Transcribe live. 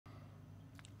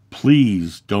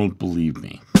Please don't believe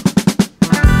me.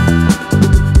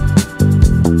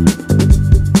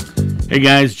 Hey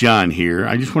guys, John here.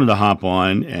 I just wanted to hop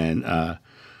on and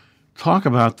talk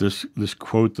about this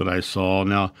quote that I saw.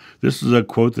 Now, this is a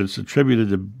quote that's attributed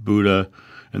to Buddha,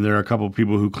 and there are a couple of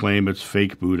people who claim it's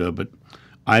fake Buddha, but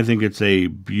I think it's a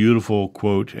beautiful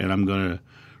quote, and I'm going to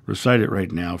recite it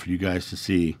right now for you guys to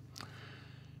see.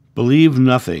 Believe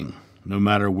nothing, no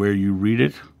matter where you read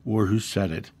it or who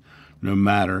said it, no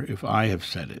matter if I have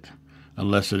said it,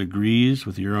 unless it agrees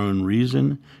with your own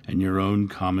reason and your own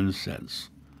common sense.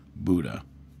 Buddha.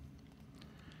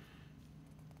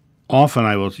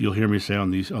 Often you'll hear me say on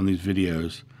these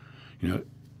videos,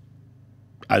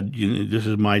 this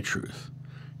is my truth.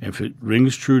 If it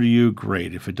rings true to you,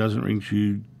 great. If it doesn't ring true,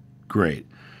 you, great.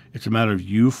 It's a matter of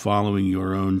you following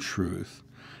your own truth.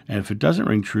 And if it doesn't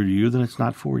ring true to you, then it's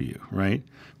not for you, right?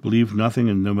 Believe nothing,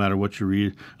 and no matter what you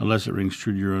read, unless it rings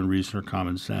true to your own reason or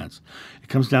common sense. It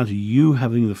comes down to you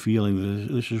having the feeling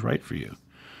that this is right for you.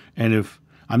 And if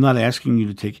I'm not asking you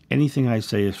to take anything I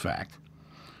say as fact.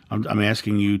 I'm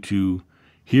asking you to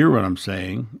hear what I'm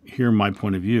saying, hear my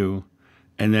point of view,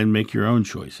 and then make your own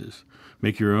choices,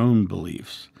 make your own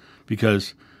beliefs.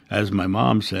 Because, as my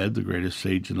mom said, the greatest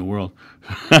sage in the world,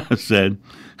 said,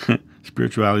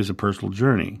 spirituality is a personal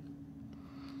journey.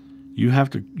 You have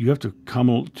to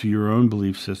come to your own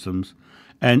belief systems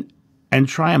and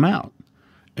try them out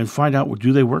and find out,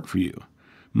 do they work for you?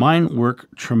 Mine work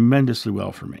tremendously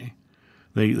well for me.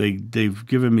 They've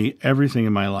given me everything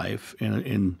in my life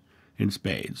in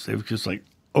spades. They've just like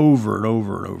over and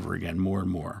over and over again, more and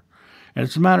more. And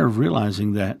it's a matter of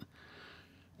realizing that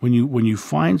when you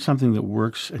find something that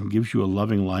works and gives you a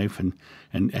loving life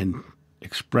and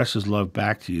expresses love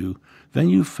back to you, then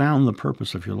you've found the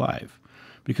purpose of your life,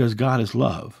 because God is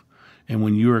love. And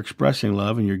when you're expressing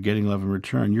love and you're getting love in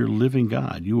return, you're living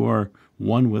God. You are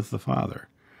one with the Father.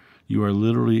 You are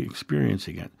literally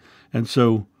experiencing it. And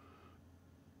so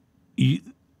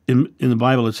in the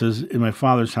Bible, it says, in my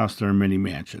Father's house there are many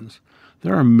mansions.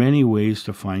 There are many ways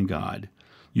to find God.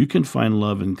 You can find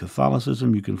love in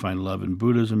Catholicism. You can find love in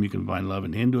Buddhism. You can find love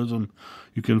in Hinduism.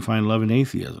 You can find love in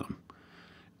atheism.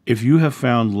 If you have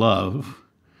found love,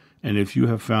 and if you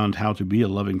have found how to be a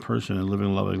loving person and living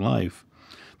a loving life,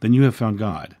 then you have found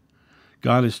God.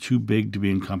 God is too big to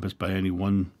be encompassed by any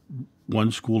one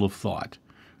school of thought,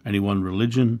 any one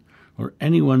religion, or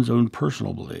anyone's own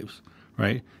personal beliefs.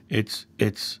 Right? It's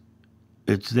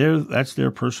their, that's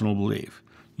their personal belief.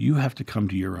 You have to come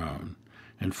to your own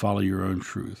and follow your own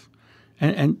truth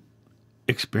and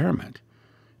experiment.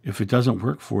 If it doesn't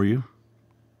work for you,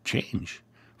 change.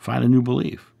 Find a new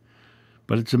belief.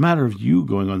 But it's a matter of you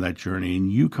going on that journey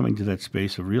and you coming to that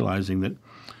space of realizing that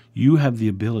you have the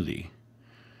ability,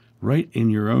 right in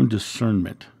your own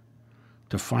discernment,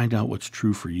 to find out what's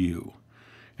true for you.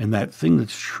 And that thing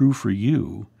that's true for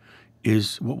you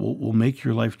is what will make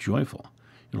your life joyful.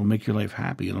 It'll make your life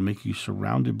happy. It'll make you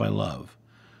surrounded by love,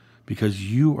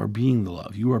 because you are being the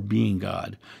love. You are being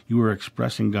God. You are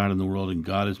expressing God in the world, and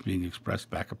God is being expressed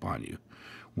back upon you.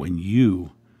 When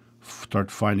you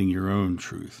start finding your own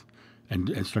truth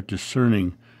and start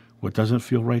discerning what doesn't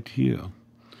feel right to you.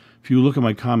 If you look at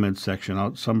my comments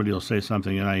section, somebody will say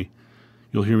something, and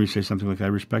you'll hear me say something like, I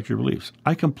respect your beliefs.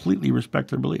 I completely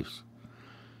respect their beliefs,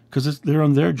 because they're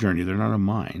on their journey. They're not on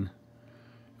mine.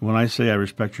 When I say I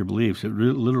respect your beliefs, it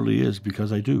literally is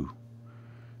because I do.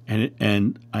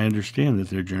 And I understand that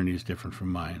their journey is different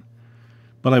from mine.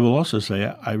 But I will also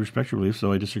say I respect your beliefs,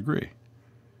 though I disagree.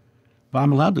 But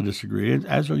I'm allowed to disagree,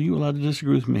 as are you allowed to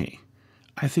disagree with me.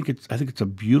 I think it's a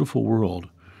beautiful world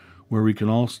where we can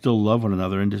all still love one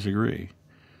another and disagree.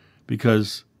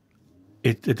 Because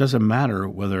it doesn't matter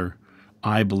whether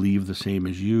I believe the same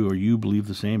as you or you believe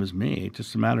the same as me. It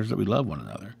just matters that we love one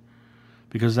another.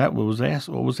 Because that was asked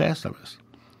of us.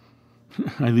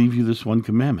 I leave you this one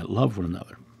commandment: love one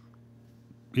another.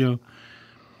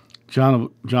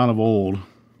 John of old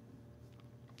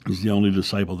is the only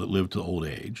disciple that lived to old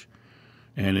age.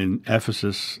 And in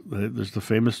Ephesus, there's the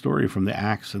famous story from the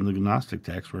Acts and the Gnostic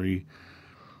text where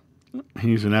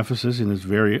he's in Ephesus in his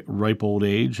very ripe old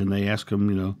age, and they ask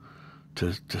him,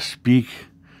 to speak,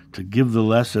 to give the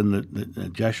lesson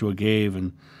that Joshua gave,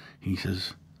 and he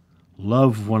says,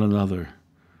 love one another.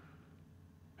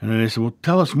 And then they said, well,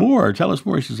 tell us more. Tell us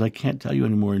more. He says, I can't tell you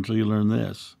anymore until you learn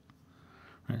this.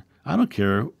 Right? I don't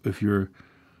care if you're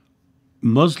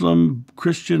Muslim,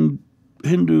 Christian,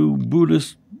 Hindu,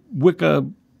 Buddhist, Wicca,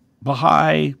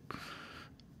 Baha'i.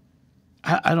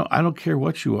 I don't care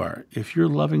what you are. If you're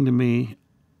loving to me,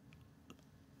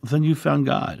 then you found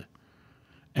God.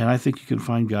 And I think you can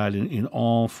find God in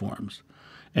all forms.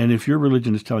 And if your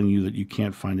religion is telling you that you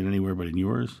can't find it anywhere but in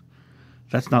yours,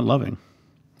 that's not loving.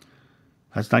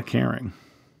 That's not caring.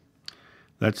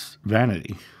 That's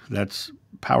vanity. That's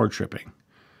power tripping.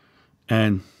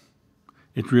 And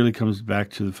it really comes back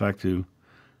to the fact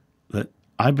that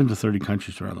I've been to 30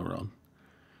 countries around the world.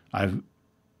 I've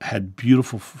had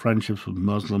beautiful friendships with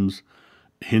Muslims,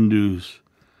 Hindus,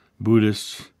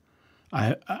 Buddhists.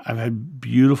 I've had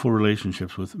beautiful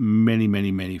relationships with many,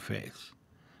 many, many faiths.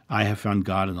 I have found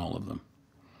God in all of them.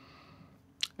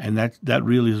 And that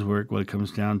really is what it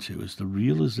comes down to, is the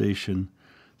realization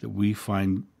that we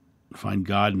find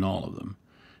God in all of them.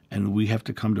 And we have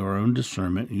to come to our own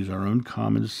discernment, use our own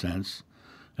common sense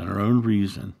and our own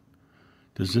reason.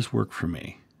 Does this work for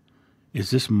me?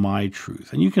 Is this my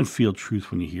truth? And you can feel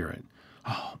truth when you hear it.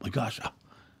 Oh my gosh.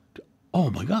 Oh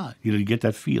my God. You get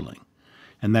that feeling.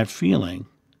 And that feeling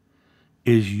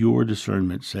is your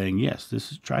discernment saying, yes,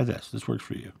 try this. This works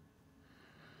for you.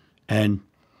 And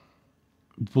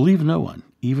believe no one,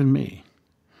 even me,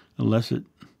 unless it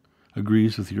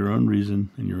agrees with your own reason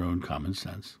and your own common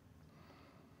sense.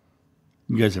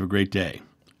 You guys have a great day,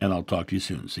 and I'll talk to you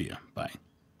soon. See ya. Bye.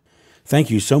 Thank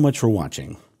you so much for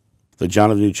watching. The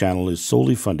John of New channel is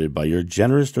solely funded by your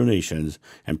generous donations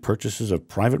and purchases of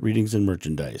private readings and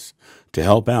merchandise. To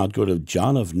help out, go to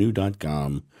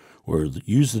johnofnew.com or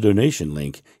use the donation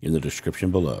link in the description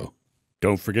below.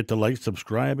 Don't forget to like,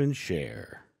 subscribe, and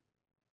share.